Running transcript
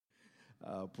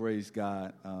Praise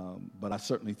God. But I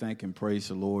certainly thank and praise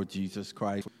the Lord Jesus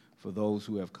Christ for those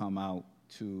who have come out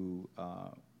to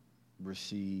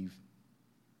receive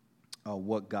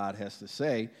what God has to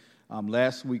say.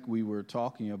 Last week we were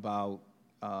talking about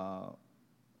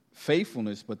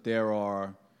faithfulness, but there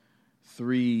are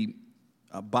three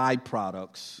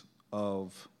byproducts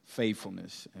of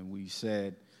faithfulness. And we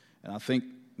said, and I think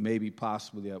maybe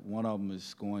possibly that one of them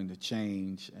is going to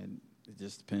change, and it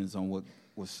just depends on what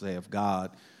was said of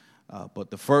God.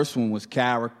 But the first one was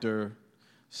character.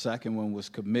 Second one was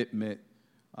commitment.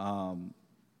 And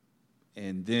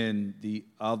then the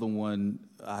other one,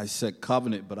 I said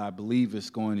covenant, but I believe it's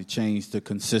going to change to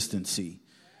consistency.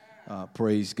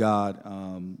 Praise God.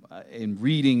 In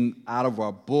reading out of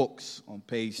our books on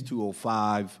page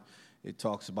 205, it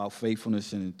talks about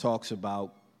faithfulness, and it talks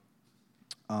about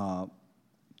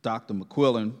Dr.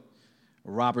 McQuillan,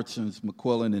 Robertson's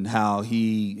McQuillan, and how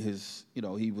he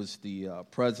was the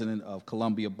president of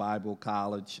Columbia Bible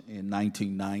College in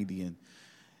 1990, and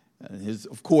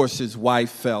of course his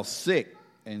wife fell sick,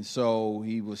 and so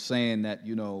he was saying that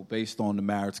based on the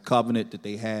marriage covenant that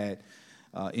they had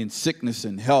in sickness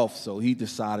and health, so he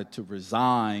decided to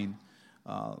resign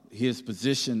his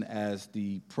position as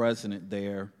the president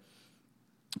there,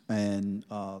 and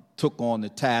took on the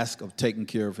task of taking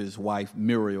care of his wife,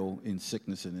 Muriel, in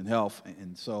sickness and in health.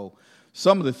 And so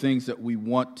some of the things that we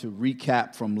want to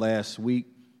recap from last week,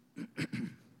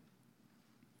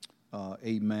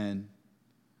 amen.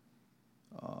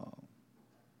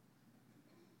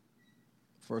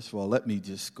 First of all, let me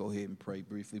just go ahead and pray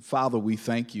briefly. Father, we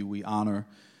thank you, we honor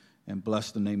and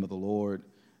bless the name of the Lord.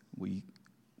 We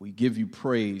give you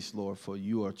praise, Lord, for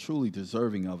you are truly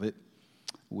deserving of it.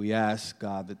 We ask,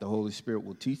 God, that the Holy Spirit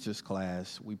will teach this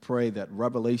class. We pray that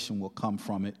revelation will come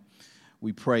from it.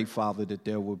 We pray, Father, that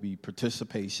there will be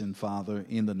participation, Father,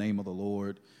 in the name of the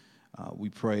Lord. We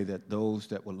pray that those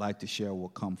that would like to share will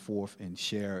come forth and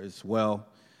share as well,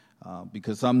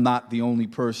 because I'm not the only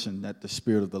person that the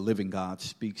Spirit of the living God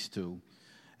speaks to.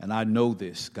 And I know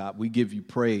this, God. We give you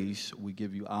praise. We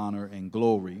give you honor and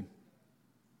glory.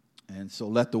 And so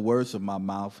let the words of my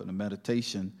mouth and the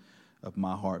meditation of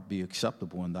my heart be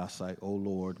acceptable in thy sight, O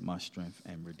Lord, my strength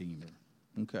and redeemer.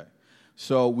 Okay.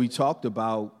 So we talked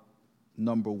about,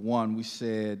 number one, we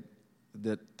said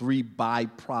that three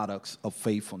byproducts of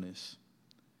faithfulness.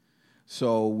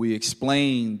 So we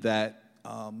explained that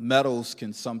metals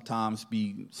can sometimes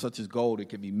be, such as gold, it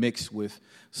can be mixed with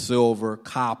silver,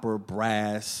 copper,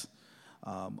 brass,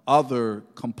 other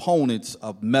components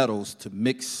of metals to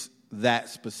mix that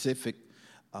specific.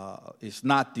 It's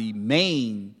not the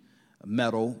main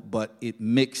metal, but it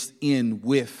mixed in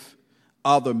with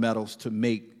other metals to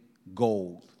make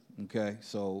gold. Okay,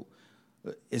 so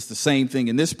it's the same thing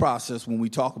in this process. When we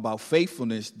talk about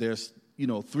faithfulness, there's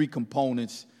three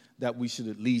components that we should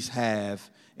at least have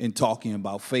in talking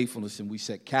about faithfulness. And we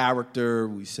said character,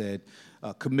 we said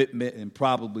commitment, and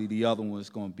probably the other one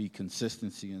is going to be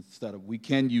consistency. We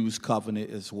can use covenant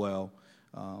as well.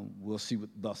 We'll see what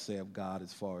thus saith God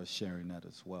as far as sharing that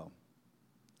as well.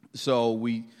 So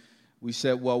we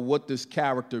said, well, what does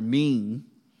character mean?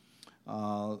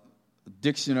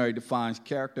 Dictionary defines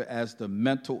character as the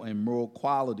mental and moral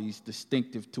qualities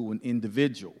distinctive to an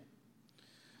individual.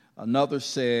 Another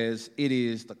says it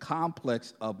is the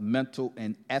complex of mental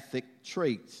and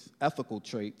ethical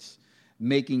traits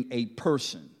making a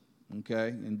person. Okay,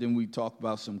 and then we talked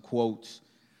about some quotes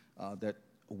that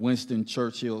Winston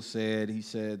Churchill said. He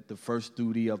said, the first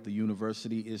duty of the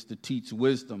university is to teach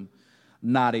wisdom,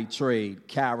 not a trade,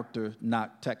 character,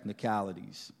 not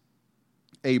technicalities.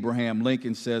 Abraham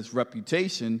Lincoln says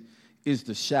reputation is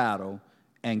the shadow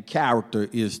and character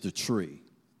is the tree.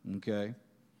 Okay.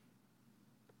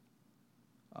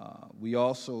 We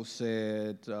also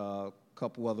said a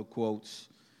couple other quotes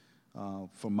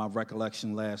from my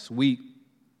recollection last week.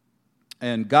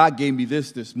 And God gave me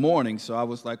this morning, so I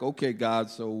was like, okay,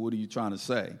 God, so what are you trying to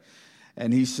say?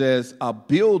 And he says, a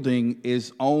building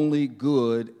is only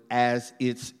good as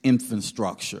its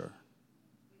infrastructure.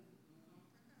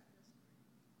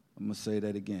 I'm going to say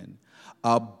that again.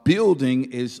 A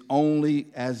building is only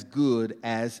as good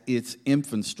as its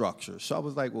infrastructure. So I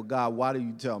was like, well, God, why do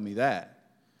you tell me that?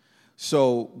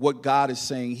 So what God is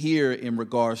saying here in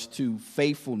regards to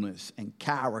faithfulness and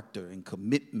character and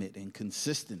commitment and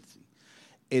consistency,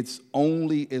 it's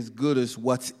only as good as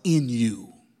what's in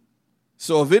you.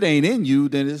 So if it ain't in you,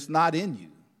 then it's not in you.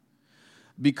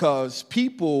 Because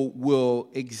people will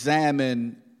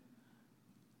examine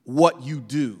what you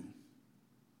do.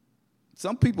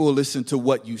 Some people will listen to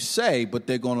what you say, but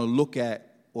they're going to look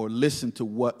at or listen to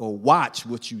what or watch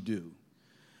what you do.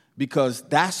 because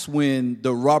that's when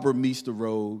the rubber meets the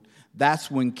road.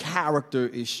 That's when character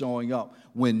is showing up.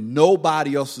 When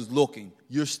nobody else is looking,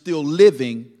 you're still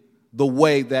living the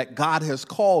way that God has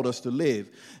called us to live.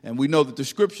 And we know that the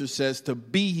scripture says to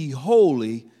be ye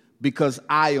holy because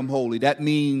I am holy. That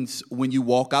means when you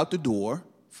walk out the door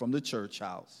from the church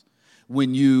house,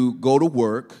 when you go to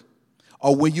work,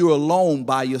 or when you're alone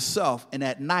by yourself and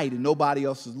at night and nobody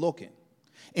else is looking.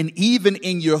 And even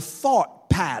in your thought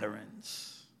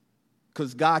patterns,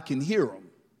 because God can hear them.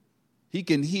 He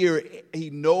can hear, he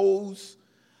knows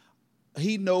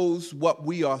what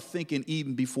we are thinking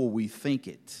even before we think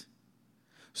it.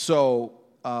 So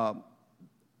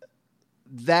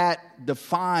that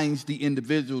defines the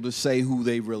individual to say who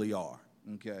they really are,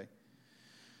 okay?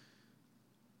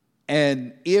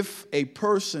 And if a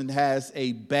person has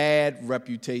a bad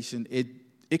reputation,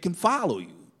 it can follow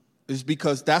you. It's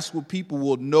because that's what people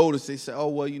will notice. They say, oh,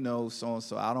 well, you know,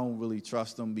 so-and-so, I don't really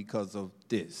trust them because of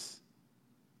this.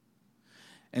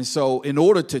 And so in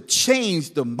order to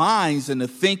change the minds and the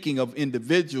thinking of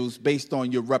individuals based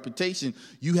on your reputation,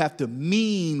 you have to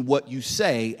mean what you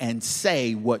say and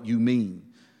say what you mean,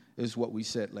 is what we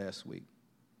said last week.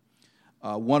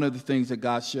 One of the things that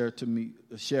God shared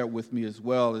with me as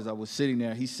well as I was sitting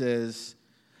there, he says,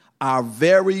 our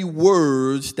very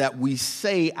words that we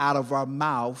say out of our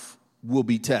mouth will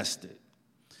be tested.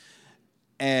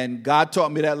 And God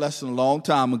taught me that lesson a long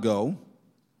time ago.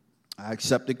 I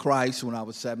accepted Christ when I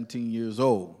was 17 years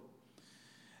old.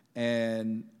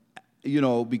 And, you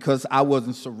know, because I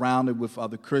wasn't surrounded with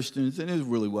other Christians, and it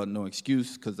really wasn't no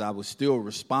excuse because I was still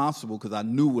responsible because I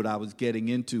knew what I was getting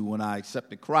into when I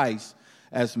accepted Christ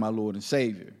as my Lord and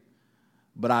Savior.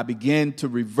 But I began to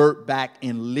revert back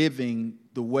in living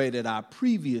the way that I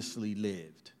previously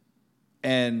lived.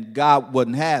 And God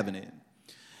wasn't having it.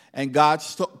 And God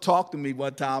talked to me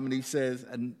one time and he says,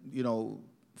 and, you know,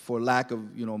 for lack of,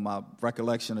 you know, my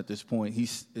recollection at this point,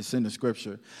 it's in the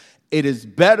scripture. It is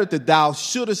better that thou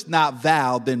shouldest not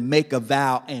vow than make a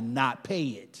vow and not pay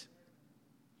it.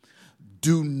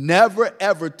 Do never,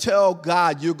 ever tell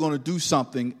God you're going to do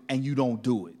something and you don't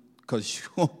do it, because you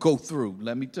won't go through,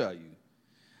 let me tell you.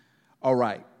 All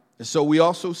right. So we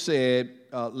also said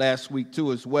last week,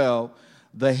 too, as well,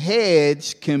 the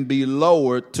hedge can be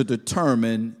lowered to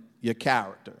determine your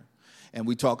character. And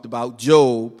we talked about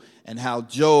Job and how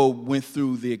Job went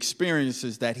through the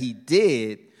experiences that he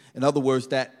did. In other words,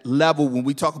 that level, when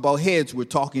we talk about hedge, we're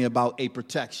talking about a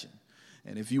protection.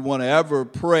 And if you want to ever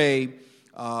pray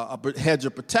a hedge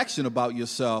of protection about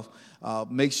yourself,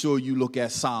 make sure you look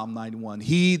at Psalm 91.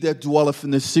 He that dwelleth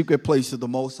in the secret place of the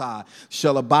Most High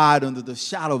shall abide under the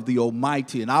shadow of the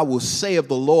Almighty. And I will say of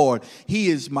the Lord, he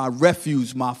is my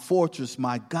refuge, my fortress,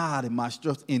 my God, and my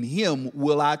strength. In him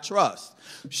will I trust.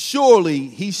 Surely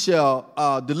he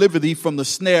shall deliver thee from the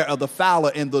snare of the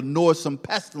fowler and the noisome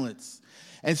pestilence.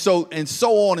 And so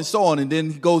on and so on. And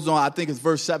then he goes on, I think it's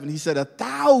verse 7. He said,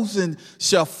 1,000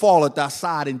 shall fall at thy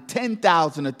side and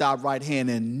 10,000 at thy right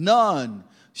hand, and none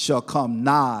shall come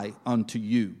nigh unto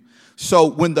you. So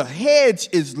when the hedge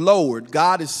is lowered,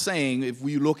 God is saying, if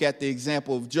we look at the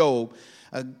example of Job,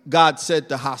 God said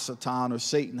to Hasatan, or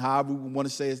Satan, however we want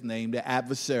to say his name, the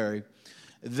adversary,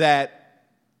 that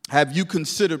have you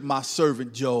considered my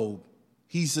servant Job?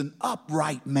 He's an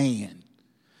upright man,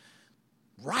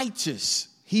 righteous.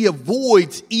 He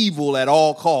avoids evil at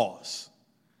all costs.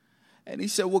 And he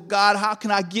said, well, God, how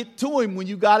can I get to him when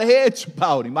you got a hedge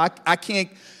about him? I can't.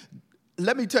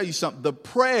 Let me tell you something. The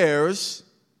prayers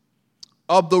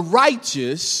of the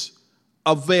righteous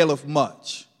availeth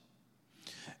much.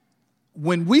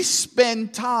 When we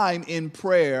spend time in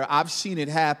prayer, I've seen it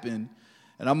happen,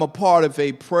 and I'm a part of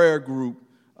a prayer group,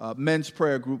 men's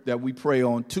prayer group that we pray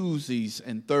on Tuesdays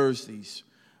and Thursdays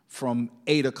from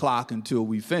 8 o'clock until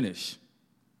we finish.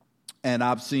 And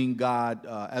I've seen God,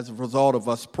 as a result of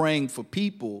us praying for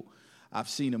people, I've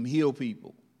seen him heal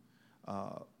people.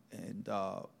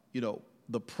 You know,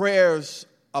 the prayers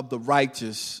of the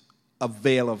righteous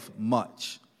availeth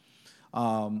much.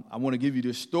 I want to give you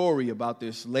this story about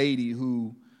this lady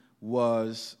who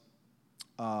was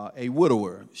a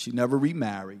widower. She never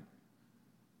remarried.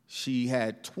 She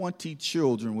had 20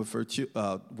 children with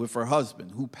her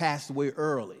husband, who passed away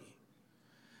early.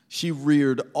 She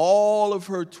reared all of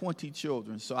her 20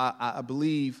 children. So I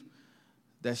believe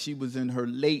that she was in her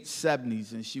late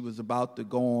 70s and she was about to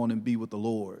go on and be with the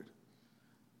Lord.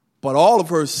 But all of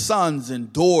her sons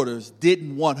and daughters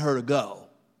didn't want her to go.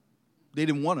 They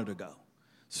didn't want her to go.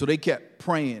 So they kept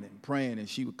praying and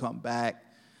she would come back.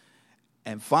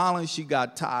 And finally she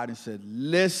got tired and said,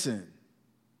 listen,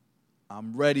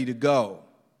 I'm ready to go.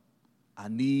 I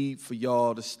need for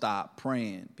y'all to stop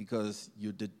praying because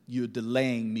you're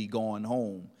delaying me going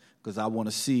home because I want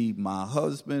to see my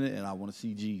husband and I want to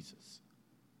see Jesus.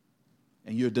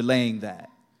 And you're delaying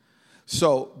that.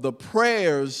 So the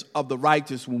prayers of the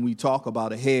righteous, when we talk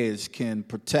about a hedge, can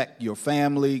protect your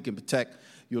family, can protect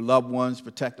your loved ones,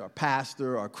 protect our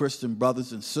pastor, our Christian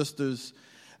brothers and sisters.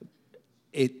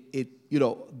 Let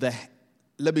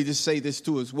me just say this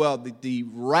too as well. The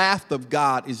wrath of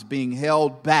God is being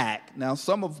held back. Now,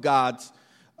 some of God's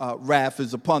wrath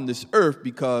is upon this earth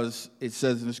because it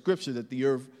says in the scripture that the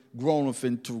earth groaneth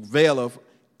and travaileth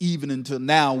even until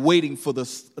now, waiting for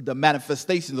the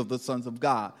manifestations of the sons of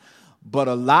God. But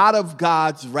a lot of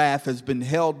God's wrath has been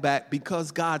held back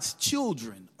because God's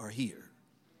children are here.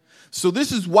 So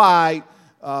this is why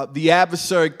the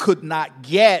adversary could not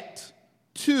get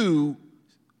to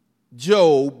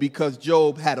Job, because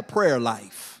Job had a prayer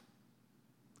life.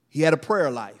 He had a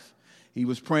prayer life. He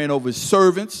was praying over his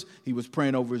servants. He was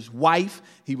praying over his wife.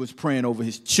 He was praying over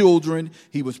his children.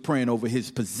 He was praying over his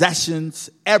possessions,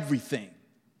 everything.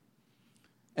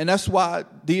 And that's why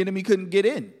the enemy couldn't get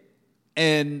in.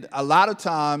 And a lot of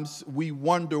times we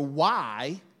wonder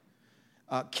why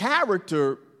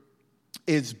character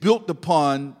is built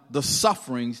upon the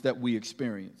sufferings that we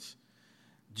experience.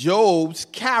 Job's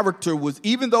character was,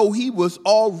 even though he was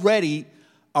already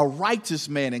a righteous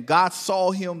man and God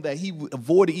saw him that he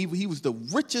avoided evil, he was the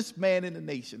richest man in the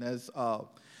nation, as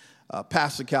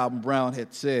Pastor Calvin Brown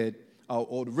had said,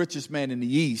 or the richest man in the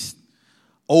East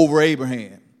over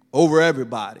Abraham, over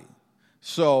everybody.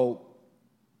 So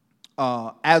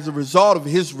as a result of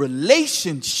his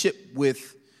relationship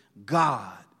with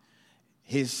God,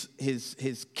 his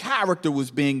character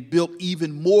was being built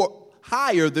even more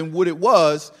higher than what it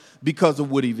was because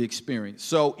of what he experienced.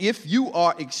 So if you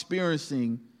are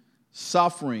experiencing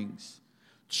sufferings,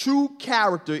 true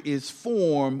character is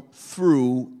formed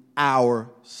through our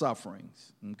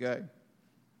sufferings. Okay?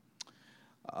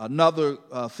 Another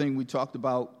thing we talked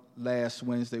about last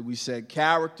Wednesday, we said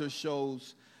character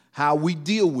shows how we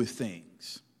deal with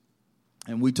things.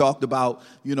 And we talked about,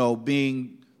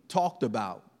 being talked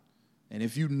about. And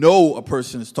if you know a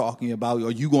person is talking about,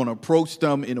 are you going to approach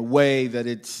them in a way that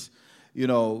it's,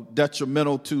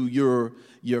 detrimental to your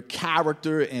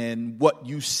character and what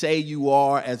you say you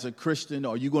are as a Christian?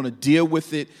 Are you going to deal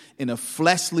with it in a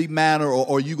fleshly manner,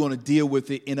 or are you going to deal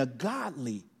with it in a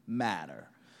godly manner?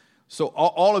 So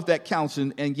all of that counts.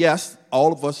 And yes,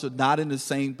 all of us are not in the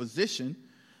same position.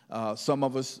 Some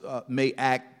of us may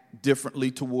act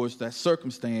differently towards that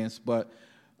circumstance, but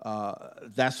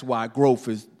that's why growth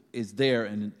is there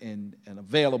and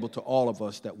available to all of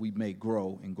us, that we may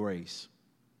grow in grace.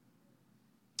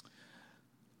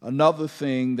 Another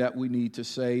thing that we need to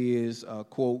say is,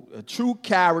 quote, a true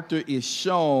character is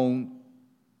shown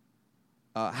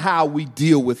how we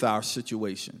deal with our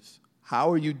situations.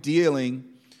 How are you dealing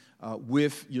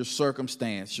with your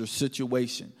circumstance, your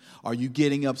situation? Are you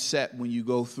getting upset when you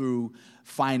go through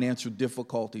financial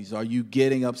difficulties? Are you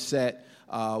getting upset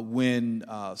when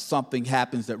something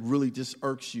happens that really just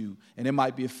irks you? And it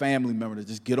might be a family member that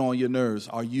just get on your nerves.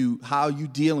 How are you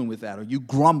dealing with that? Are you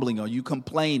grumbling? Are you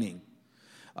complaining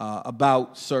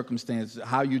about circumstances?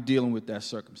 How are you dealing with that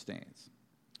circumstance?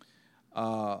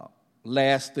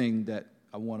 Last thing that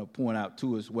I want to point out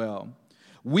too as well.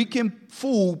 We can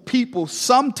fool people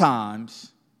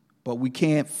sometimes, but we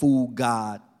can't fool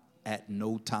God at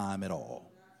no time at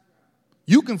all.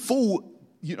 You can fool.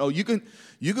 You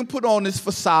can put on this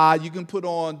facade, you can put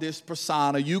on this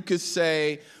persona, you could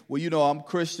say, well, I'm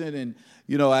Christian, and,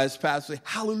 as pastor say,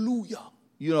 hallelujah,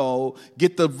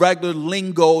 get the regular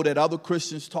lingo that other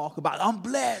Christians talk about. I'm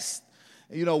blessed,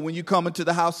 when you come into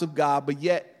the house of God, but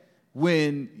yet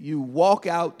when you walk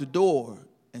out the door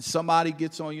and somebody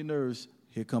gets on your nerves,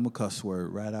 here come a cuss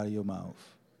word right out of your mouth.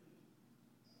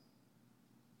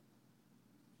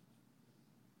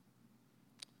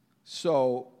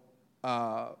 So,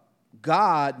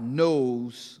 God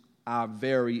knows our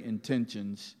very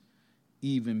intentions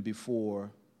even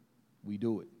before we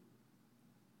do it.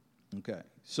 Okay,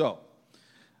 so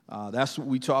that's what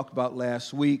we talked about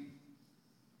last week.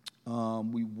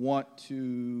 We want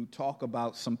to talk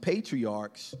about some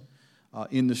patriarchs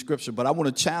in the scripture, but I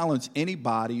want to challenge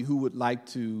anybody who would like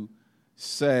to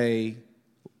say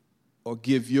or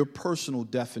give your personal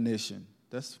definition.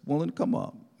 That's willing to come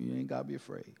up. You ain't got to be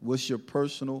afraid. What's your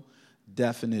personal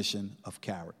definition of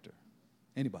character?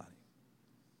 Anybody?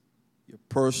 Your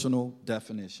personal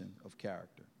definition of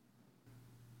character.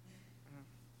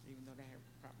 Even though they have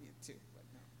probably a two, but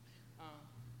no.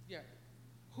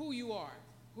 Who you are.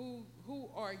 Who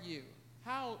are you?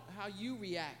 How you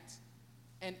react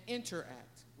and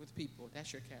interact with people.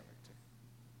 That's your character.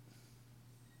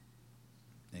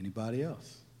 Anybody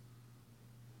else?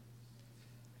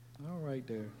 All right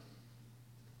there.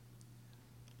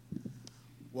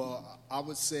 Well, I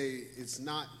would say it's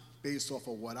not based off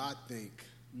of what I think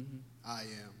I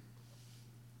am.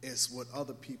 It's what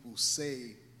other people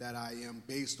say that I am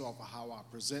based off of how I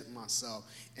present myself.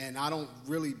 And I don't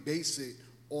really base it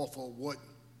off of what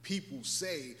people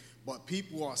say, but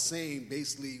people are saying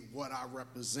basically what I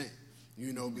represent,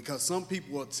 because some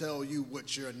people will tell you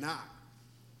what you're not,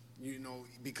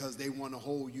 because they want to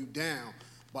hold you down.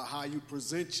 But how you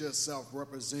present yourself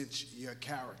represents your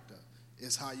character.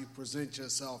 It's how you present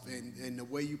yourself, and the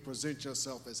way you present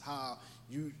yourself is how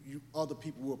you other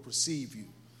people will perceive you.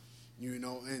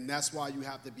 And that's why you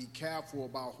have to be careful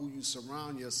about who you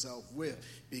surround yourself with,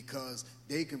 because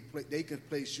they can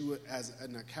place you as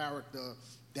in a character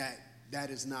that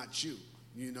is not you.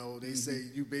 They say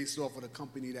you based off of the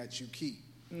company that you keep.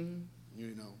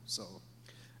 So.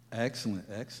 Excellent.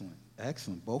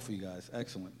 Both of you guys,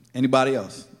 excellent. Anybody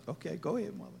else? Okay, go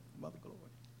ahead, Mother Glory.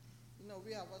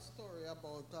 We have a story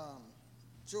about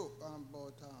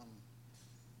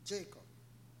Jacob.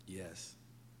 Yes.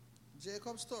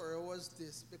 Jacob's story was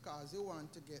this: because he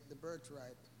wanted to get the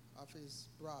birthright of his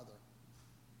brother,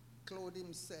 clothed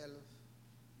himself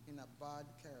in a bad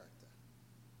character.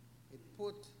 It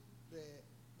put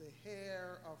the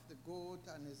hair of the goat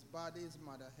on his body, his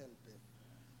mother helped him,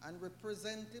 and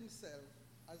represent himself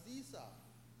as Esau.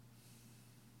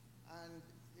 And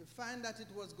he find that it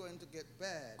was going to get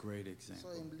bad. Great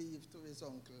example. So him leave to his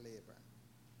uncle Laban.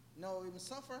 Now him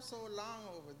suffer so long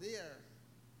over there,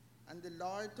 and the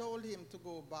Lord told him to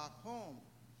go back home.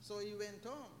 So he went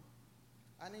home,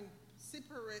 and he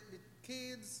separate the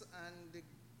kids and the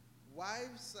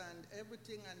wives and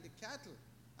everything and the cattle,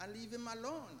 and leave him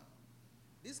alone.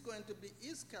 This is going to be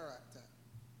his character,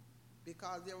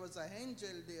 because there was an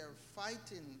angel there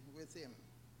fighting with him.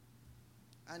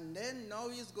 And then now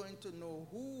he's going to know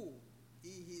who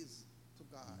he is to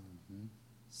God.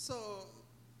 So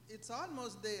it's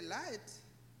almost daylight,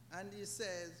 and he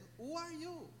says, "Who are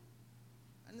you?"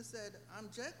 And he said, "I'm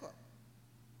Jacob."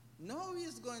 Now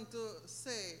he's going to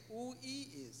say who he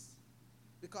is,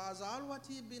 because all what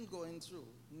he's been going through,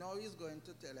 now he's going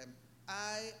to tell him,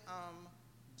 "I am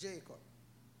Jacob."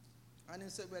 And he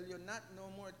said, "Well, you're not no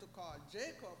more to call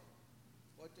Jacob,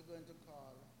 but you're going to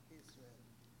call Israel."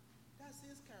 That's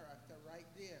his character right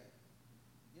there.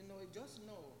 You just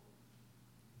know.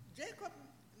 Jacob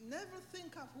never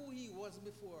think of who he was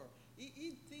before.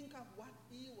 He think of what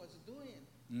he was doing.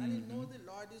 And he know the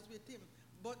Lord is with him.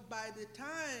 But by the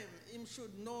time him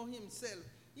should know himself,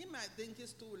 he might think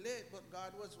it's too late, but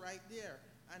God was right there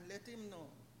and let him know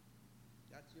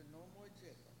that you're no more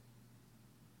Jacob.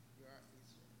 You are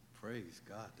Israel. Praise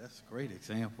God. That's a great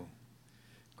example.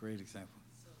 Great example.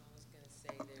 So I was going to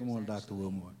say, Come on, Dr.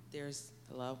 Wilmore. There's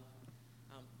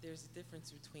a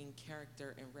difference between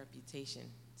character and reputation.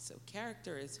 So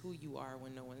character is who you are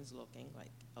when no one's looking,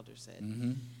 like Elder said.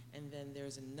 And then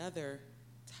there's another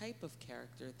type of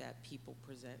character that people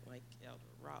present, like Elder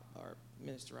Rob or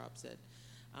Minister Rob said.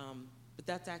 But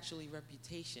that's actually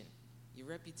reputation. Your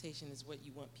reputation is what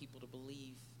you want people to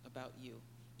believe about you,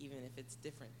 even if it's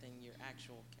different than your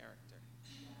actual character.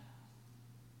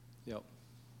 Yep.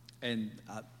 And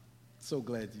I'm so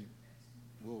glad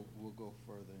we'll go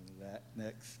further into that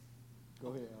next. Go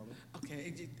ahead, Elder.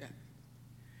 Okay. I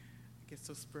get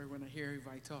so spurred when I hear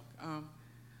everybody talk.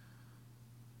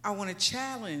 I want to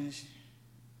challenge,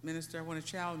 Minister, I want to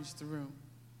challenge the room.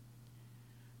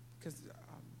 Because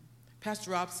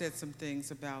Pastor Rob said some things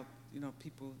about,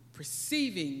 people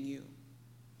perceiving you.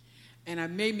 And it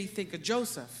made me think of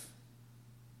Joseph.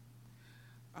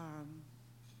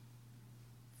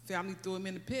 Family threw him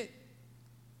in the pit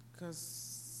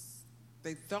because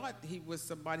they thought he was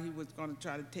somebody who was going to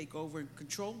try to take over and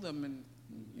control them, and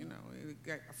they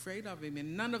got afraid of him,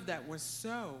 and none of that was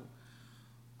so.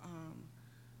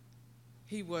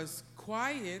 He was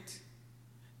quiet,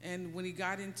 and when he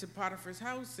got into Potiphar's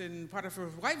house and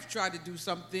Potiphar's wife tried to do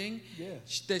something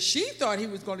that she thought he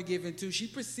was going to give into, she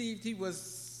perceived he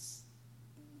was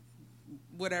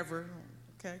whatever,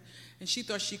 okay? And she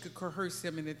thought she could coerce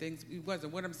him into things. He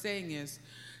wasn't. What I'm saying is,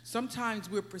 sometimes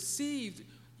we're perceived.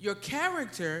 Your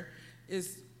character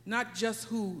is not just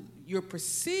who you're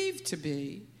perceived to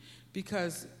be,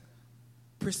 because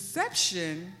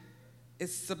perception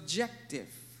is subjective.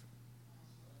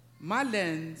 My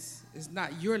lens is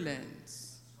not your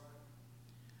lens.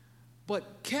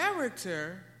 But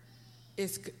character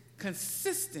is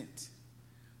consistent,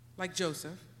 like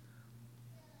Joseph.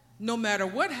 No matter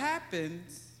what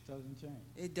happens,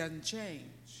 it doesn't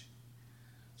change.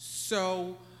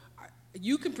 So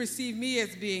you can perceive me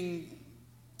as being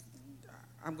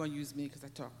I'm going to use me because I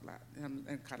talk loud, and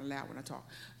I'm kind of loud when I talk.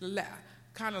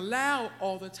 Kind of loud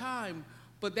all the time,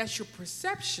 but that's your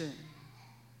perception.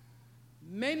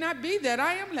 May not be that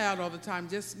I am loud all the time,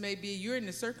 just maybe you're in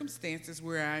the circumstances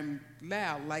where I'm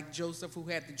loud, like Joseph, who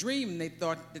had the dream, and they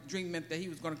thought the dream meant that he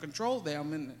was going to control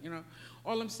them. And, you know,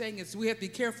 all I'm saying is we have to be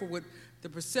careful with the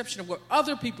perception of what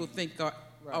other people think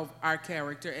of our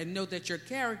character, and know that your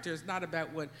character is not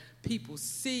about what people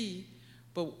see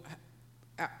but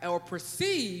or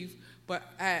perceive, but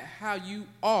how you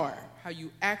are, how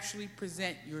you actually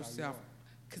present yourself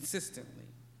consistently.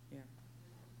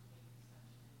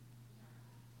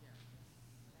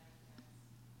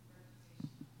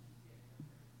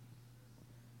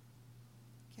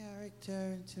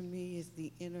 Character to me is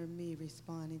the inner me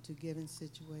responding to given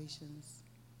situations.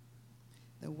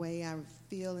 The way I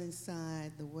feel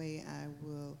inside, the way I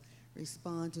will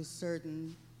respond to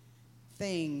certain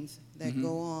things that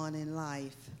go on in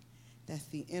life. That's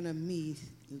the inner me.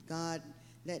 God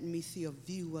letting me see a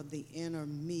view of the inner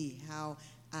me, how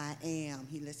I am.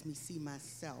 He lets me see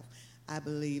myself. I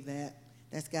believe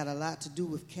that's got a lot to do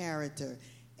with character.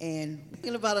 And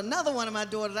thinking about another one of my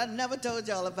daughters I never told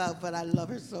y'all about, but I love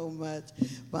her so much.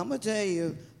 But I'm going to tell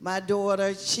you, my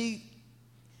daughter, she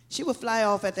would fly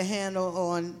off at the handle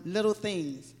on little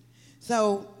things.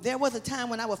 So there was a time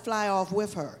when I would fly off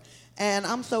with her. And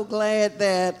I'm so glad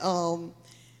that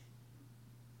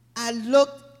I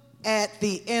looked at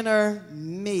the inner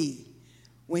me.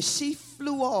 When she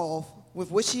flew off with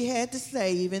what she had to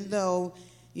say, even though,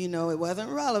 you know, it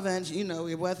wasn't relevant, you know,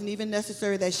 it wasn't even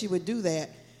necessary that she would do that.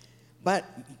 But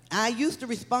I used to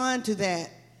respond to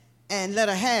that and let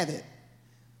her have it.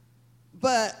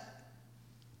 But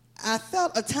I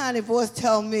felt a tiny voice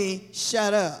tell me,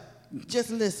 shut up,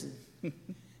 just listen.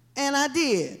 And I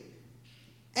did.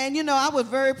 And, you know, I was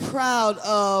very proud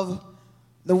of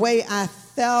the way I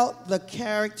felt, the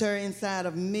character inside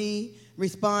of me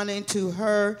responding to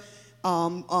her,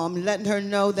 letting her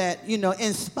know that, you know,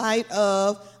 in spite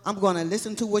of, I'm going to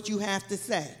listen to what you have to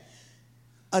say.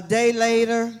 A day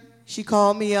later, she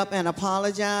called me up and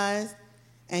apologized.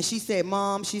 And she said,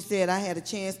 Mom, she said, I had a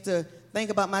chance to think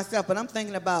about myself. But I'm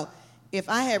thinking about if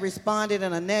I had responded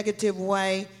in a negative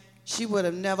way, she would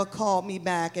have never called me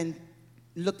back and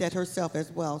looked at herself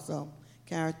as well. So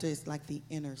character is like the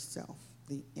inner self,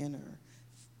 the inner.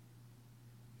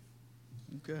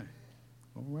 Okay.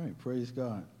 All right. Praise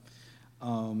God.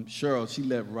 Cheryl, she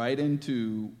led right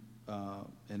into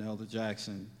and Elder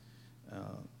Jackson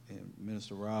and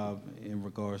Minister Rob in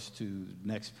regards to the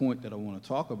next point that I want to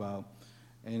talk about.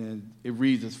 And it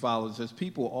reads as follows: as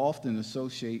people often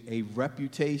associate a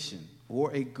reputation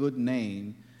or a good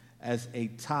name as a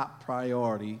top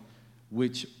priority,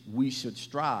 which we should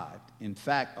strive. In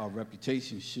fact, our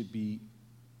reputation should be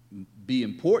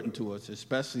important to us,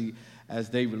 especially as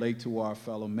they relate to our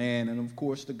fellow man and, of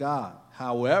course, to God.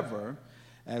 However,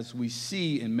 as we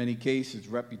see in many cases,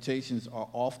 reputations are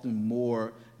often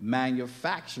more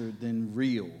manufactured than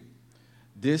real.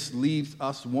 This leaves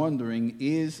us wondering,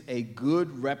 is a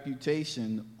good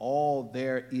reputation all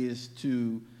there is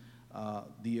to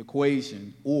the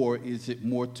equation, or is it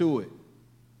more to it?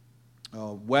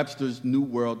 Webster's New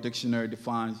World Dictionary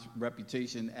defines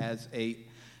reputation as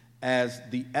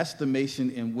the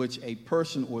estimation in which a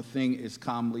person or thing is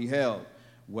commonly held,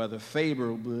 whether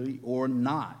favorably or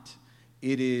not.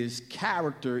 It is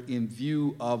character in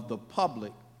view of the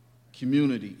public,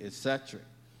 community, etc.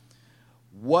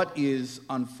 What is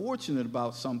unfortunate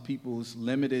about some people's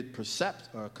limited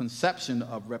conception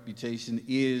of reputation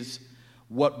is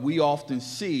what we often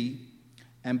see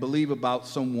and believe about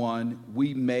someone.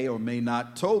 We may or may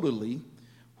not totally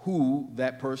who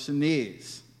that person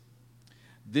is.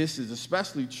 This is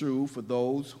especially true for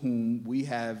those whom we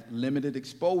have limited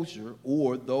exposure,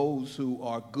 or those who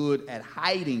are good at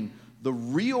hiding the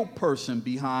real person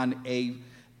behind a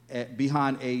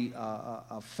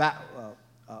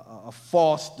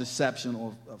false deception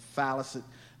or a fallacy,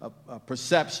 a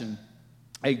perception,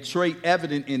 a trait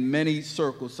evident in many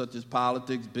circles such as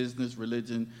politics, business,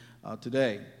 religion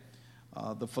today.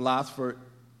 The philosopher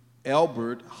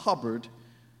Albert Hubbard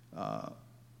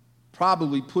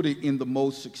probably put it in the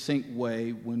most succinct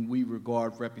way when we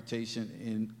regard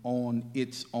reputation on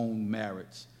its own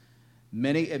merits.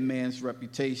 Many a man's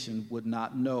reputation would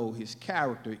not know his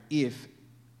character if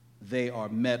they are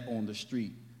met on the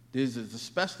street. This is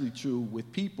especially true with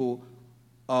people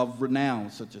of renown,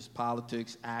 such as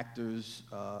politics, actors,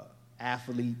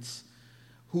 athletes,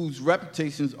 whose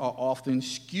reputations are often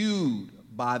skewed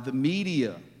by the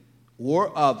media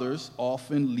or others,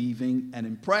 often leaving an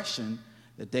impression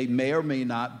that they may or may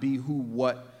not be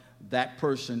what that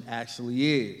person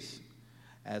actually is.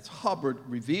 As Hubbard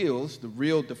reveals, the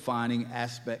real defining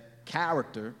aspect,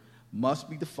 character, must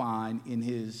be defined in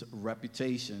his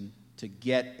reputation to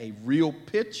get a real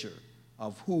picture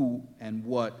of who and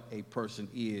what a person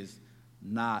is,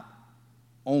 not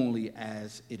only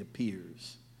as it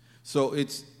appears. So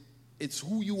it's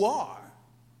who you are.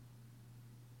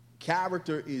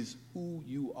 Character is who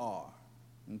you are.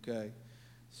 Okay?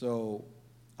 So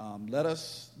let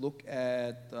us look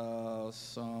at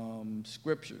some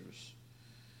scriptures.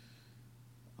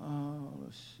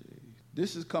 Let's see.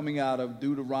 This is coming out of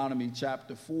Deuteronomy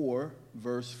chapter 4,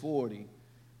 verse 40.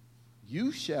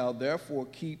 You shall therefore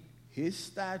keep his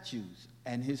statutes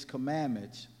and his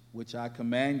commandments, which I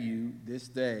command you this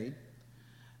day,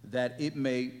 that it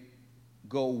may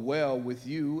go well with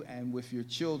you and with your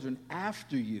children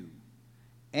after you,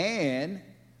 and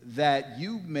that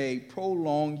you may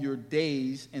prolong your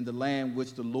days in the land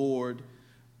which the Lord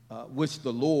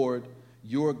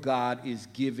your God is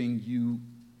giving you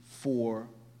for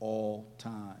all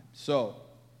time. So,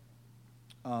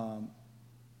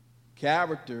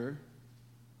 character.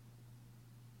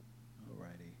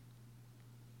 Alrighty.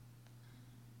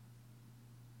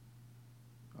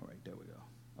 All right, there we go.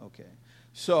 Okay.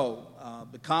 So,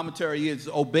 the commentary is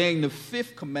obeying the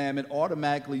fifth commandment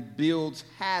automatically builds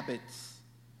habits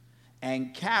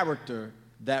and character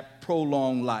that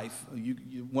prolong life.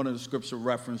 One of the scripture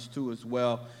reference to as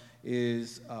well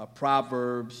is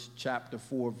Proverbs chapter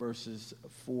 4 verses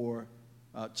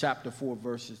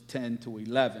 10 to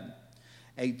 11.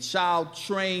 A child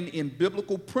trained in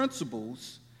biblical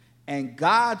principles and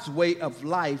God's way of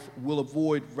life will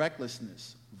avoid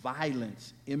recklessness,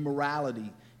 violence,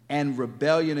 immorality, and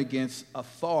rebellion against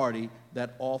authority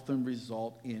that often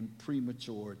result in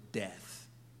premature death.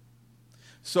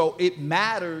 So it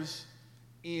matters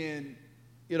in,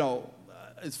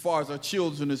 as far as our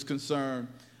children is concerned,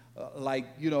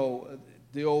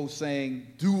 the old saying,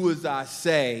 do as I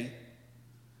say,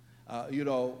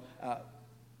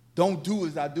 don't do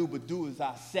as I do, but do as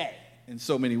I say, in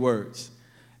so many words.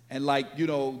 And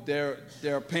there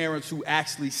are parents who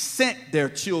actually sent their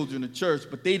children to church,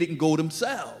 but they didn't go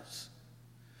themselves.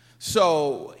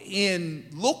 So in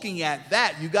looking at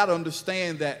that, you got to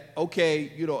understand that,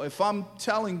 okay, if I'm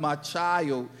telling my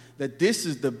child that this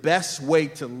is the best way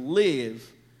to live,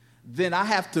 then I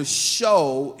have to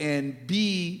show and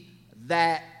be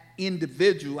that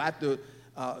individual. I have to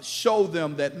show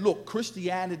them that, look,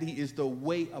 Christianity is the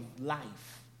way of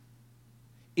life.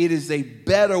 It is a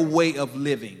better way of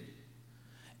living.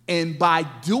 And by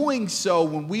doing so,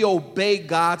 when we obey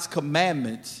God's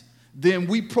commandments, then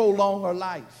we prolong our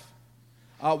life.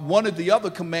 One of the other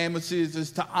commandments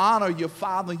is to honor your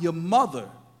father and your mother,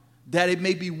 that it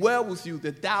may be well with you,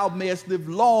 that thou mayest live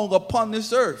long upon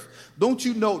this earth. Don't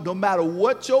you know, no matter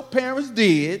what your parents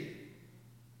did,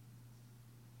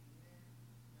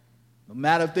 no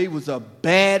matter if they was a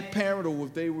bad parent or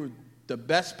if they were the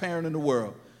best parent in the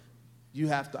world, you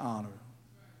have to honor them.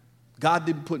 God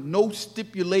didn't put no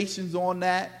stipulations on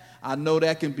that. I know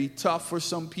that can be tough for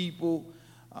some people.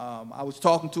 I was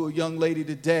talking to a young lady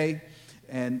today,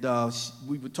 and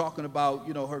we were talking about,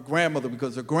 her grandmother,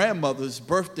 because her grandmother's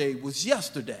birthday was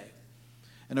yesterday.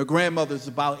 And her grandmother's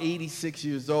about 86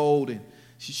 years old, and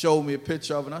she showed me a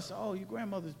picture of her, and I said, oh, your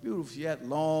grandmother's beautiful. She had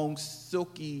long,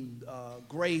 silky,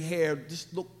 gray hair.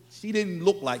 She didn't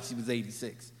look like she was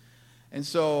 86. And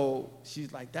so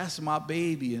she's like, that's my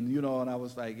baby. And, and I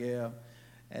was like, yeah.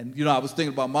 And, I was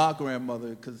thinking about my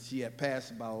grandmother because she had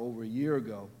passed about over a year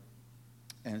ago.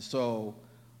 And so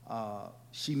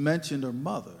she mentioned her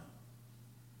mother.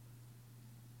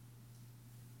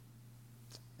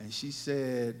 And she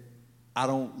said, I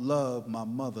don't love my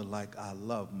mother like I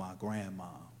love my grandma.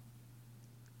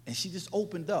 And she just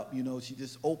opened up, she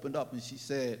just opened up and she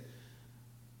said,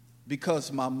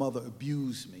 because my mother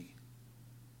abused me.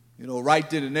 Right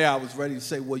then and there, I was ready to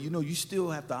say, well, you still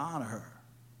have to honor her.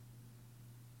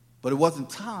 But it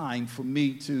wasn't time for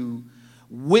me to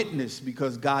witness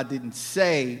because God didn't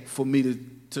say for me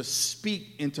to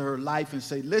speak into her life and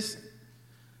say, listen,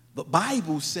 the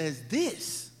Bible says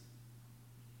this.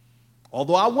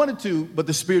 Although I wanted to, but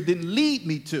the Spirit didn't lead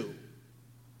me to.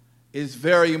 It's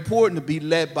very important to be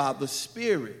led by the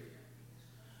Spirit.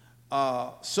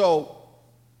 So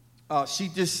she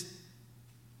just,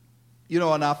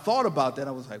 and I thought about that.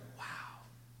 I was like, wow.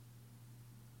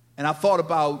 And I thought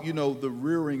about, the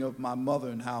rearing of my mother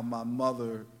and how my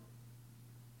mother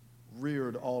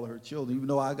reared all of her children, even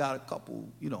though I got a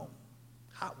couple,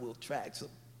 Hot Wheel tracks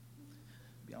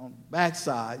on the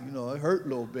backside, it hurt a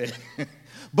little bit.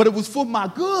 But it was for my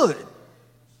good.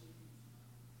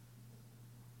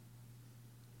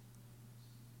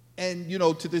 And,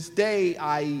 to this day,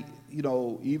 I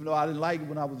even though I didn't like it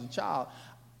when I was a child,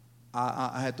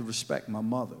 I had to respect my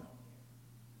mother.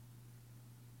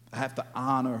 I have to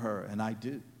honor her, and I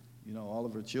do. All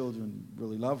of her children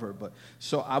really love her. But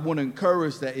so I want to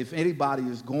encourage that if anybody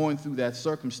is going through that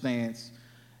circumstance,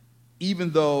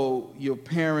 even though your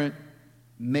parent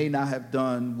may not have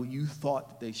done what you thought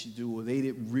that they should do, or they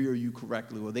didn't rear you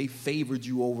correctly, or they favored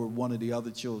you over one of the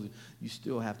other children, you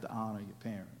still have to honor your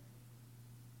parent.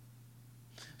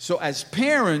 So as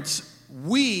parents,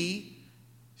 we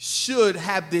should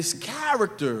have this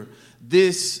character,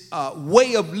 this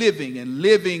way of living, and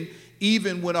living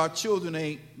even when our children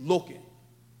ain't looking.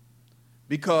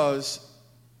 Because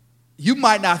you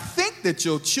might not think that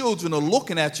your children are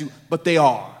looking at you, but they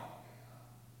are.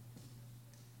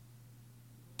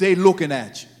 They looking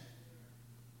at you.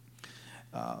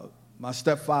 My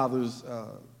stepfather's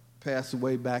passed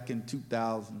away back in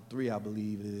 2003, I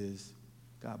believe it is.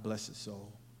 God bless his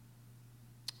soul.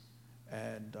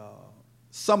 And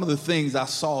some of the things I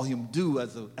saw him do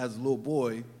as a little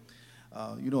boy,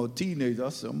 a teenager, I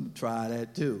said, I'm going to try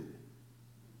that too.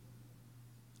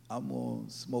 I'm going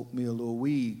to smoke me a little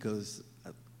weed because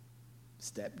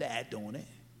stepdad doing it.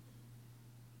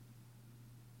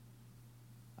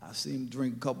 I see him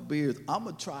drink a couple beers. I'm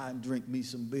going to try and drink me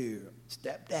some beer.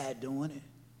 Stepdad doing it.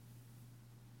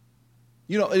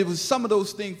 It was some of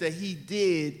those things that he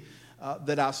did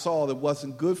that I saw that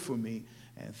wasn't good for me.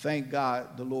 And thank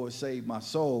God the Lord saved my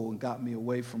soul and got me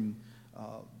away from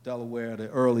Delaware at an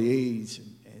early age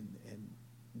and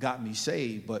got me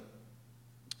saved. But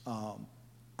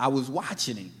I was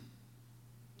watching him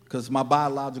because my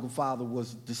biological father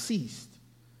was deceased.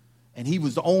 And he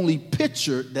was the only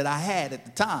picture that I had at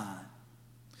the time.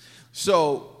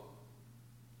 So,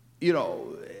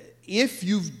 if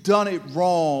you've done it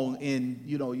wrong and,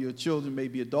 your children may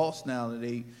be adults now and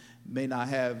they may not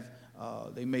have,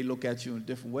 they may look at you in a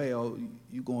different way. Oh,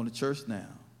 you going to church now,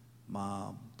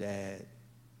 mom, dad.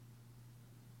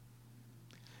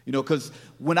 Because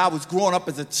when I was growing up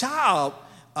as a child,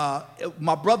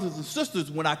 my brothers and sisters,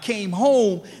 when I came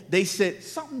home, they said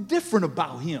something different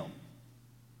about him.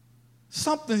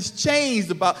 Something's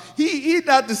changed about, he's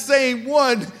not the same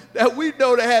one that we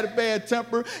know that had a bad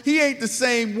temper. He ain't the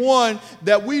same one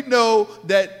that we know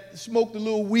that smoked a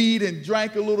little weed and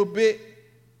drank a little bit.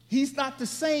 He's not the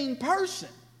same person.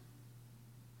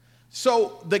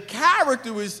 So the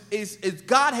character is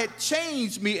God had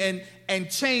changed me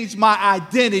and changed my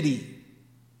identity.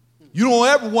 You don't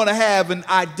ever want to have an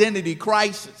identity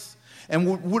crisis.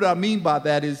 And what I mean by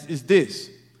that is this.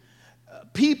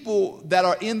 People that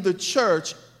are in the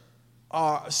church,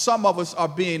 some of us are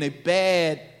being a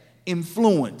bad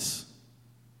influence.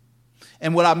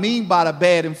 And what I mean by the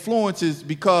bad influence is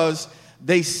because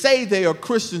they say they are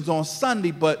Christians on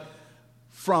Sunday, but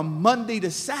from Monday to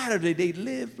Saturday, they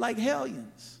live like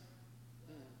hellions.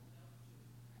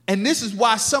 And this is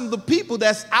why some of the people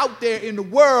that's out there in the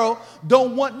world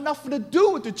don't want nothing to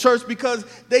do with the church, because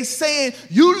they saying,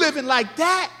 you living like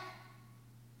that,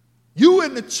 you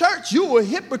in the church, you a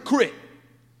hypocrite.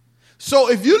 So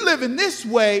if you're living this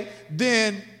way,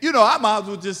 then, I might as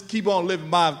well just keep on living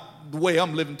the way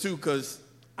I'm living too, because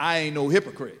I ain't no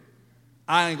hypocrite.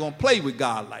 I ain't going to play with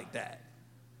God like that.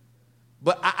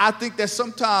 But I think that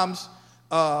sometimes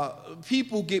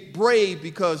people get brave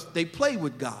because they play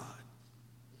with God.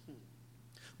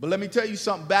 But let me tell you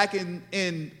something, back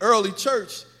in early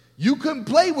church, you couldn't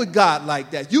play with God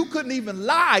like that. You couldn't even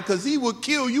lie because he would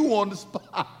kill you on the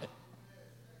spot.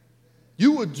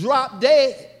 You would drop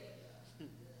dead.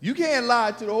 You can't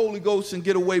lie to the Holy Ghost and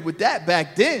get away with that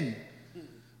back then.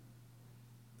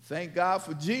 Thank God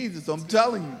for Jesus, I'm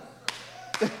telling you.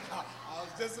 I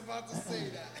was just about to say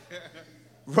that.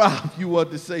 Rob, you want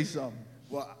to say something?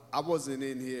 Well, I wasn't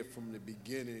in here from the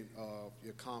beginning of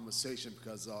your conversation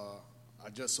because I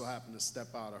just so happened to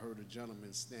step out. I heard a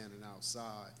gentleman standing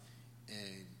outside,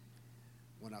 and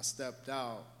when I stepped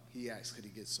out, he asked could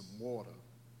he get some water.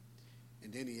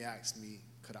 And then he asked me,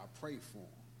 could I pray for him?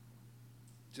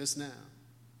 Just now.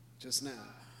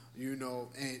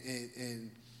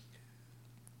 And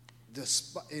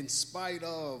in spite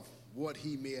of what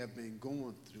he may have been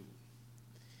going through,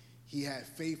 he had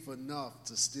faith enough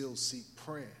to still seek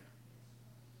prayer.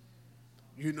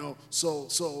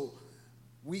 So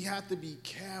we have to be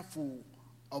careful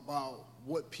about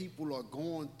what people are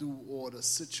going through or the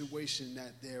situation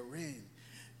that they're in,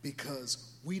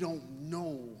 because we don't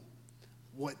know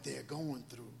what they're going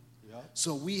through. Yep.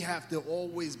 So we have to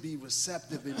always be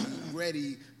receptive and be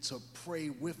ready to pray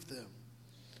with them.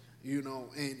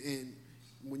 And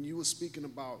when you were speaking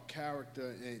about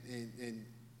character and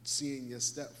seeing your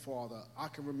stepfather, I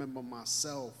can remember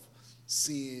myself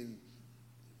seeing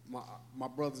my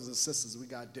brothers and sisters, we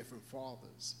got different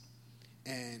fathers.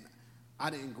 And I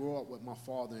didn't grow up with my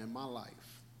father in my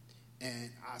life.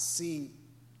 And I seen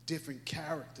different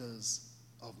characters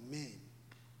of men.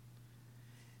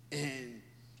 And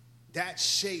that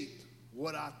shaped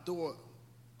what I thought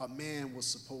a man was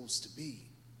supposed to be.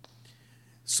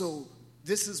 So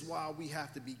this is why we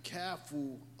have to be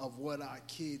careful of what our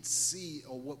kids see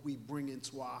or what we bring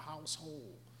into our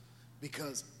household,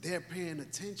 because they're paying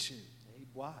attention. They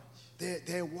watch.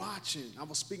 They're watching. I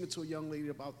was speaking to a young lady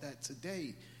about that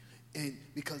today, and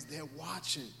because they're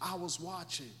watching, I was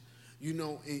watching, you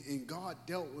know, and God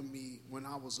dealt with me when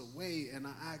I was away, and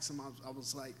I asked him, I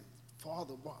was like,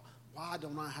 Father, why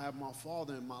don't I have my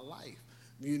father in my life?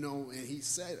 You know, and he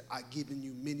said, I've given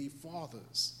you many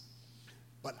fathers,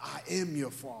 but I am your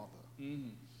father. Mm-hmm.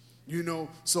 You know,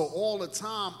 so all the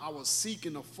time I was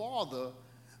seeking a father,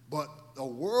 but a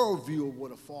worldview of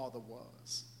what a father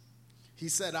was. He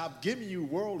said, I've given you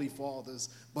worldly fathers,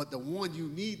 but the one you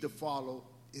need to follow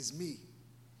is me.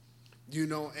 You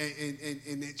know,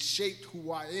 and it shaped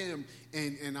who I am,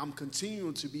 and I'm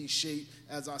continuing to be shaped.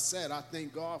 As I said, I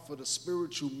thank God for the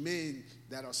spiritual men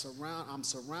that I'm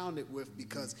surrounded with,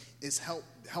 because it's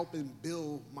helping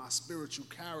build my spiritual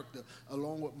character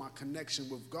along with my connection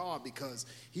with God, because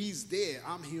he's there.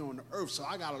 I'm here on the earth, so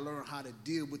I got to learn how to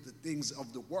deal with the things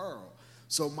of the world.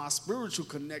 So my spiritual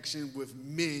connection with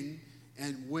men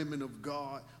and women of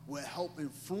God will help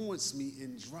influence me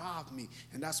and drive me.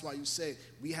 And that's why you say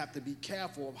we have to be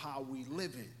careful of how we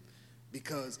live in,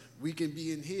 because we can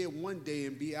be in here one day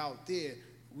and be out there.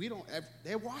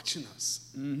 They're watching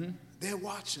us. Mm-hmm. They're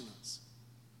watching us.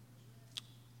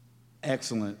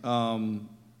 Excellent. There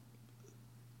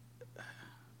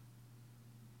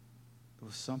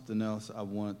was something else I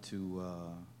want to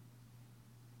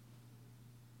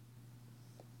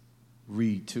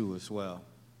read too as well.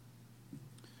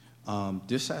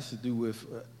 This has to do with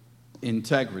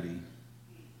integrity.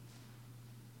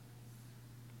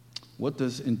 What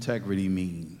does integrity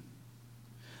mean?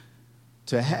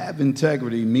 To have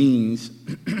integrity means,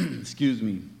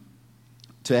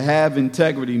 to have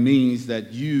integrity means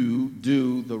that you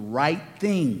do the right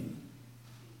thing,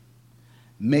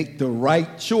 make the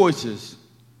right choices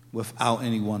without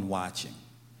anyone watching.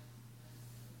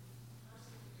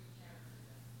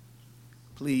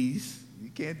 Please, you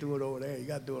can't do it over there. You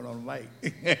got to do it on the mic.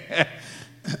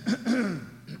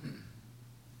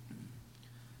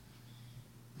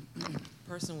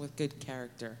 Person with good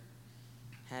character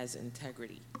has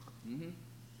integrity. Mm-hmm.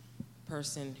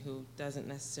 Person who doesn't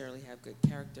necessarily have good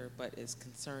character but is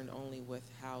concerned only with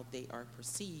how they are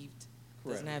perceived,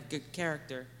 doesn't have good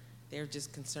character, they're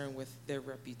just concerned with their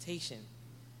reputation.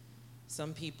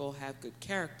 Some people have good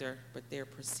character, but they're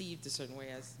perceived a certain way,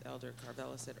 as Elder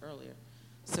Carvella said earlier.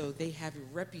 So they have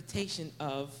a reputation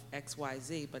of X, Y,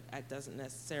 Z, but that doesn't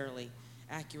necessarily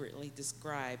accurately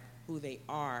describe who they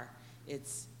are.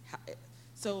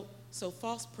 So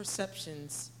false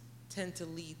perceptions tend to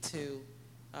lead to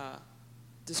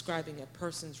describing a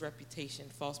person's reputation.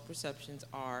 False perceptions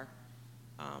are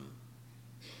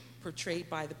portrayed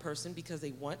by the person because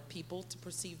they want people to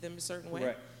perceive them a certain way.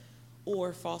 Right.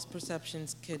 Or false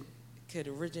perceptions could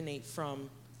originate from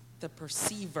the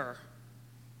perceiver,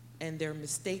 and they're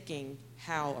mistaking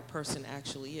how a person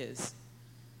actually is.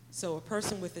 So a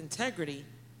person with integrity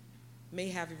may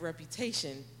have a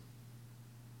reputation,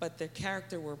 but their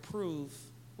character will prove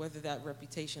whether that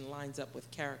reputation lines up with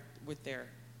their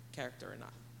character or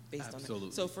not, based on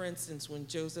that. So for instance, when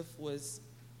Joseph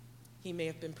he may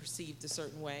have been perceived a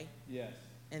certain way. Yes.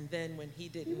 And then when he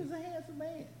didn't... He was a handsome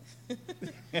man.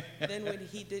 Then when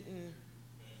he didn't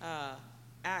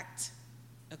act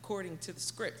according to the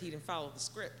script, he didn't follow the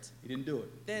script. He didn't do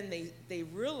it. Then they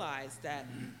realized that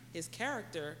his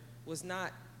character was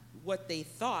not what they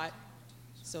thought,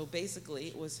 so basically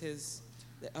it was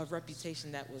a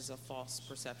reputation that was a false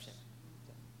perception.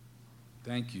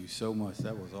 Thank you so much.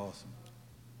 That was awesome.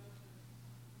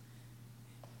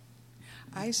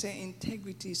 I say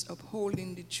integrity is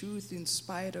upholding the truth in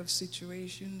spite of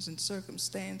situations and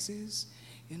circumstances,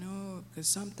 because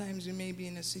sometimes you may be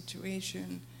in a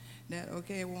situation that,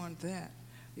 okay, I want that.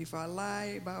 If I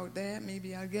lie about that,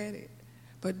 maybe I'll get it.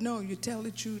 But no, you tell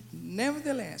the truth.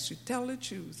 Nevertheless, you tell the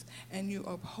truth and you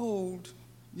uphold,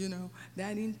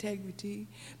 that integrity,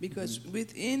 because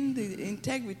within the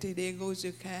integrity there goes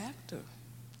your character.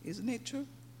 Isn't it true?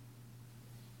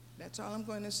 That's all I'm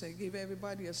going to say. Give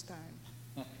everybody a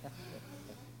time.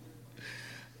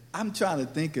 I'm trying to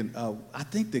think, I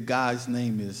think the guy's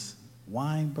name is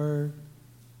Weinberg.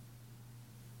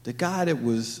 The guy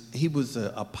he was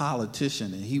a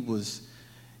politician, and he was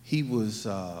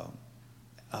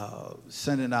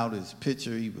sending out his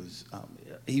picture. He was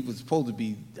supposed to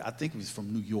be, I think he was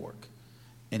from New York,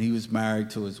 and he was married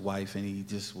to his wife, and he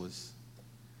just was,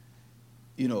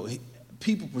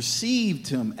 people perceived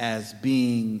him as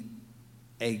being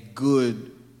a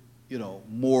good,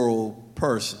 moral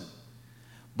person.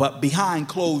 But behind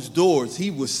closed doors,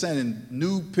 he was sending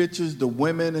nude pictures to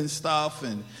women and stuff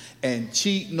and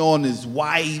cheating on his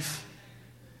wife.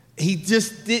 He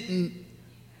just didn't,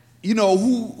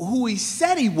 who he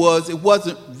said he was, it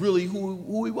wasn't really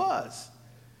who he was.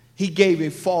 He gave a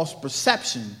false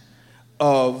perception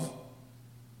of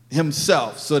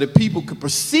himself so that people could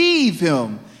perceive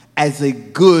him as a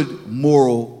good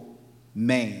moral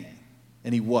man.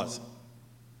 And he wasn't.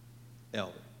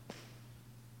 Elder.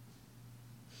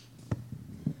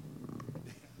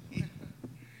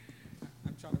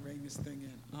 I'm trying to rein this thing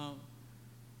in.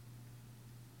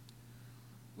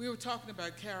 We were talking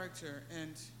about character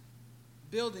and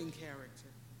building character.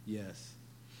 Yes.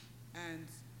 And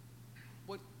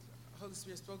what Holy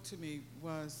Spirit spoke to me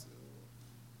was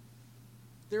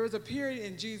there was a period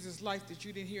in Jesus' life that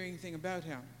you didn't hear anything about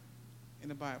him in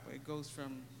the Bible. It goes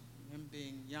from him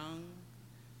being young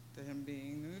to him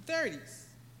being in the 30s.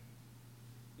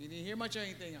 You didn't hear much of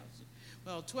anything else.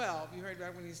 Well, 12, you heard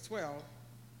about when he's 12.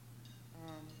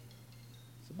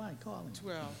 Somebody call him.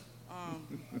 12.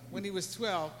 When he was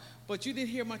 12. But you didn't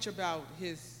hear much about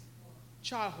his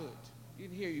childhood. You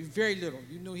didn't hear very little.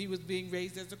 You knew he was being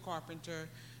raised as a carpenter.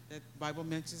 That Bible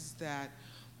mentions that.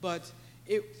 But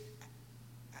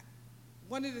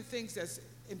one of the things that's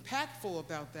impactful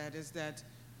about that is that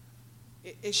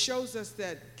it shows us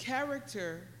that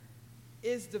character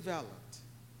is developed.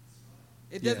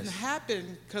 It doesn't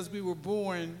happen because we were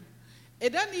born.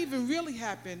 It doesn't even really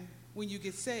happen when you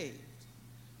get saved,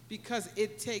 because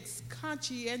it takes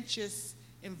conscientious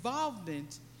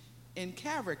involvement in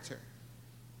character.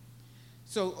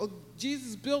 So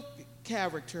Jesus built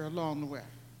character along the way.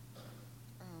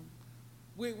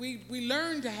 We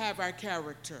learn to have our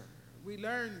character. We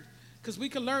learn, because we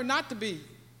can learn not to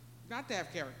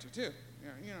have character too.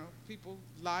 People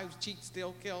lie, cheat,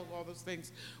 steal, kill, all those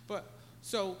things. But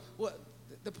so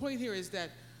the point here is that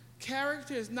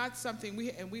character is not something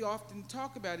we often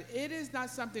talk about it. It is not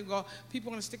something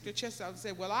people want to stick their chest out and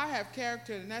say, well, I have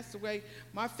character and that's the way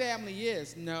my family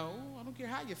is. No, I don't care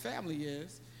how your family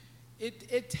is.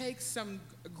 It takes some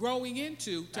growing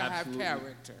into to Absolutely. have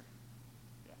character.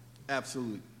 Yeah.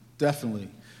 Absolutely. Definitely.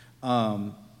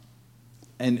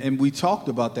 And we talked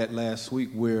about that last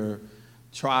week, where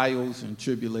trials and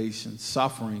tribulations,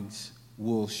 sufferings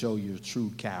will show your true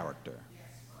character.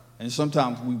 And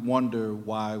sometimes we wonder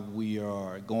why we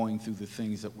are going through the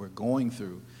things that we're going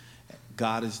through.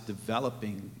 God is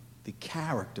developing the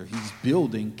character. He's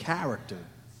building character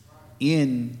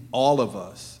in all of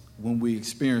us when we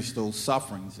experience those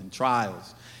sufferings and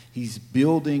trials. He's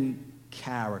building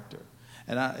character.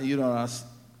 And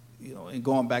and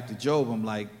going back to Job, I'm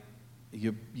like,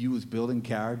 you was building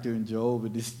character in Job,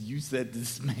 and you said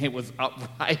this man was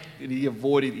upright and he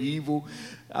avoided evil.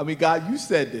 I mean, God, you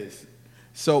said this.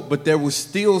 So, but there was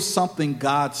still something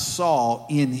God saw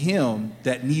in him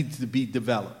that needs to be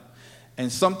developed.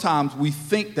 And sometimes we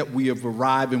think that we have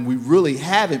arrived and we really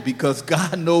haven't, because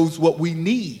God knows what we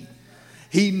need.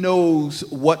 He knows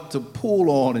what to pull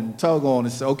on and tug on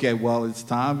and say, okay, well, it's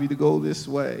time for you to go this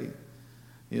way.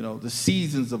 The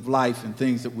seasons of life and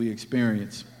things that we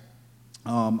experience.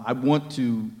 I want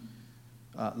to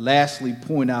lastly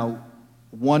point out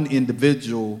one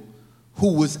individual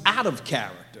who was out of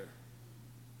character.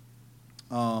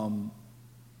 And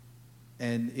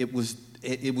it was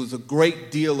a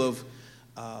great deal of,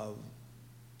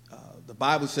 the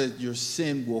Bible says your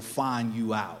sin will find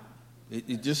you out.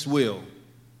 It just will.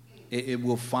 It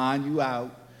will find you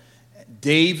out.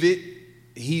 David,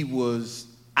 he was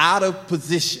out of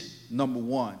position, number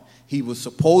one. He was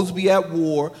supposed to be at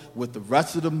war with the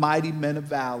rest of the mighty men of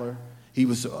valor. He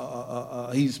was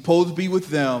supposed to be with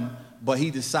them, but he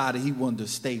decided he wanted to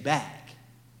stay back.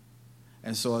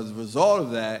 And so as a result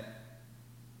of that,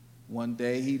 one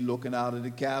day he looking out of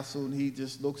the castle and he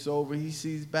just looks over and he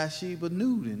sees Bathsheba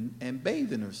nude and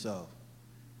bathing herself.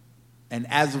 And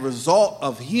as a result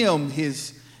of him,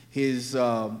 his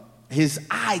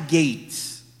eye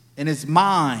gates and his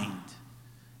mind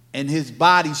and his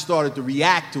body started to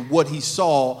react to what he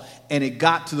saw, and it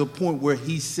got to the point where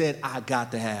he said, I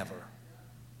got to have her.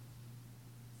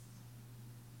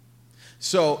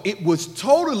 So it was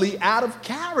totally out of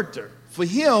character for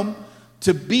him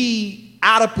to be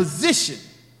out of position.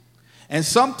 And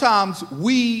sometimes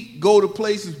we go to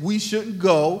places we shouldn't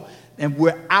go, and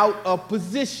we're out of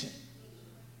position.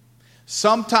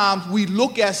 Sometimes we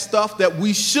look at stuff that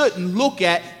we shouldn't look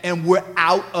at and we're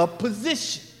out of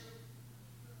position.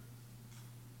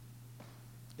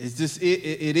 It's just,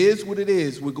 it is what it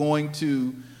is. We're going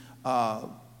to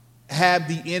have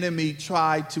the enemy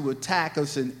try to attack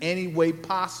us in any way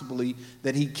possibly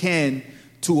that he can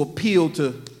to appeal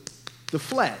to the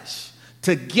flesh,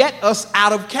 to get us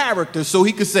out of character so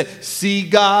he could say, see,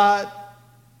 God,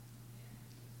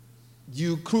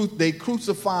 they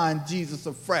crucifying Jesus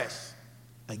afresh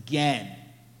again.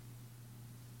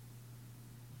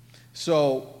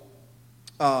 So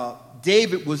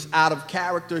David was out of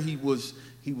character. He was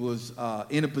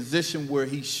in a position where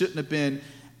he shouldn't have been.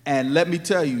 And let me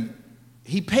tell you,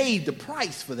 he paid the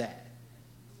price for that.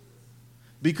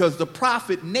 Because the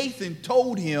prophet Nathan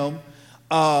told him,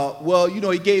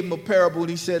 he gave him a parable and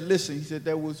he said, listen, he said,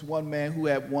 there was one man who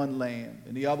had one lamb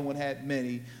and the other one had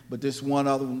many, but this one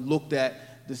other one looked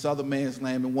at this other man's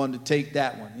lamb and wanted to take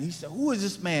that one. And he said, who is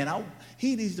this man?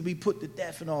 He needs to be put to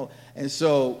death and all. And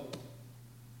so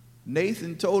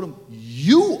Nathan told him,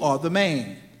 you are the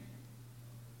man.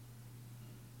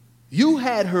 You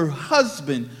had her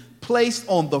husband placed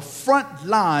on the front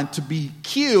line to be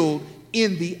killed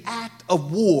in the act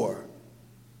of war.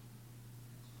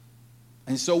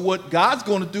 And so what God's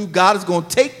going to do, God is going to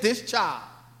take this child.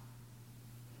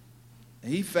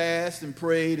 And he fasted and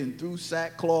prayed and threw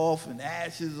sackcloth and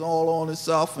ashes all on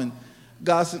himself. And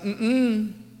God said,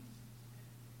 And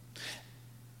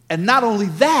not only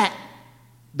that,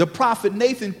 the prophet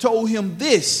Nathan told him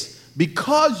this,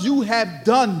 because you have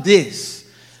done this,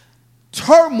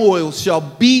 turmoil shall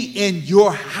be in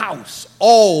your house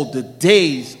all the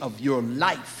days of your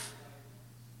life.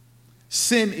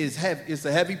 Sin is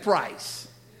a heavy price.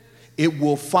 It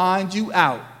will find you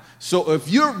out. So if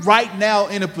you're right now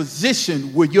in a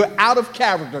position where you're out of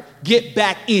character, get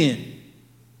back in.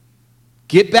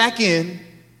 Get back in.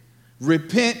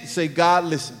 Repent. Say, God,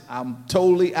 listen, I'm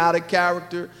totally out of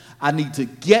character. I need to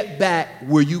get back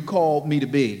where you called me to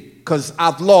be because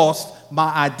I've lost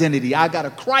my identity. I got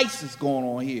a crisis going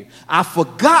on here. I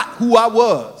forgot who I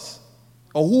was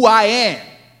or who I am.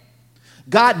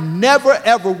 God never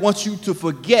ever wants you to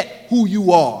forget who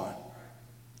you are.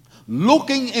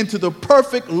 Looking into the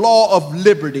perfect law of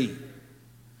liberty.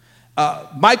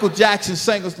 Michael Jackson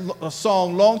sang a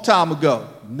song a long time ago,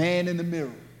 Man in the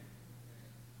Mirror.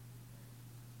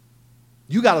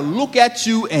 You got to look at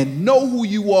you and know who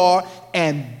you are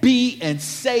and be and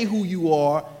say who you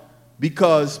are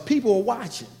because people are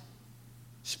watching.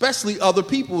 Especially other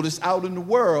people that's out in the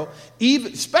world,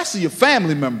 especially your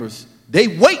family members. They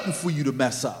waiting for you to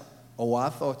mess up. Oh, I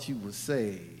thought you were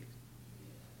saved.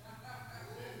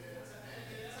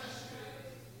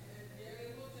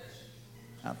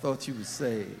 I thought you were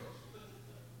saved.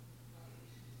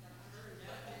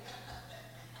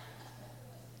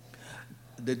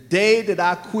 The day that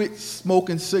I quit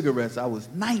smoking cigarettes, I was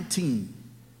 19.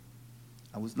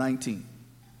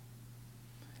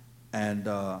 And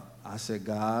I said,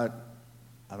 God,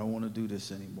 I don't want to do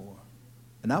this anymore.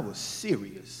 And I was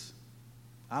serious.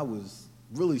 I was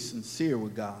really sincere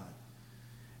with God.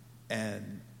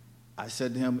 And I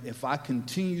said to him, if I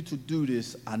continue to do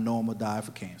this, I know I'm going to die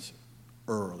for cancer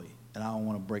early. And I don't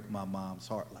want to break my mom's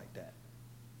heart like that.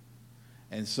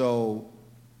 And so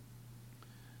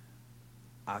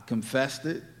I confessed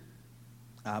it.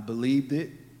 I believed it.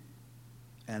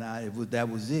 And that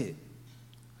was it.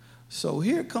 So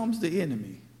here comes the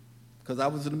enemy. Because I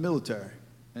was in the military.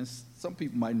 And some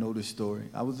people might know this story.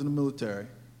 I was in the military.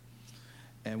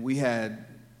 And we had,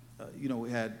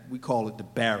 we call it the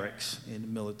barracks in the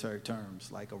military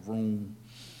terms, like a room.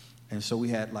 And so we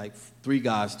had like 3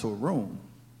 guys to a room,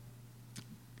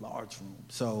 large room.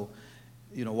 So,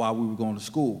 while we were going to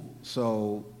school.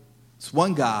 So it's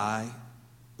one guy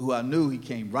who I knew, he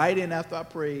came right in after I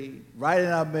prayed, right in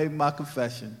after I made my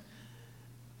confession.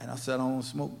 And I said, I don't want to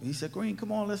smoke. He said, Green,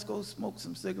 come on, let's go smoke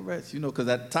some cigarettes. Because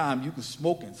at the time you could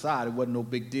smoke inside. It wasn't no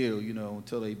big deal,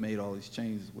 until they made all these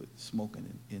changes with smoking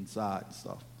inside and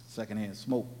stuff, secondhand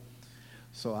smoke.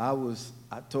 So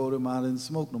I told him I didn't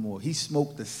smoke no more. He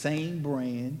smoked the same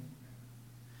brand.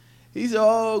 He said,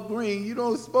 oh, Green, you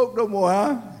don't smoke no more,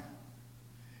 huh?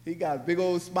 He got a big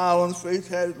old smile on his face,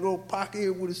 had a little pocket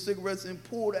with his cigarettes and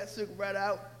pulled that cigarette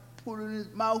out, put it in his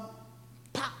mouth,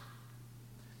 pop.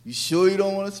 You sure you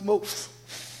don't want to smoke?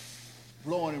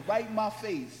 Blowing it right in my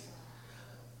face.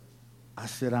 I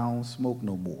said, I don't smoke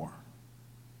no more.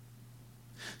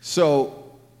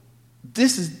 So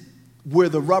this is where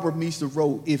the rubber meets the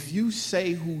road. If you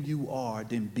say who you are,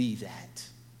 then be that.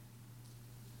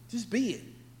 Just be it.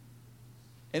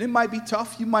 And it might be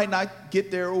tough. You might not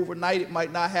get there overnight. It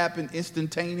might not happen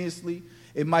instantaneously.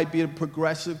 It might be a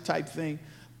progressive type thing,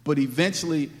 but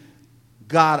eventually,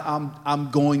 God,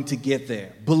 I'm going to get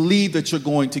there. Believe that you're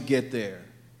going to get there.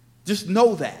 Just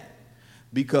know that.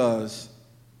 Because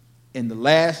in the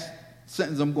last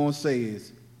sentence I'm going to say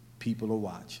is, people are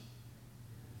watching.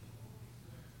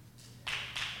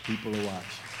 People are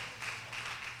watching.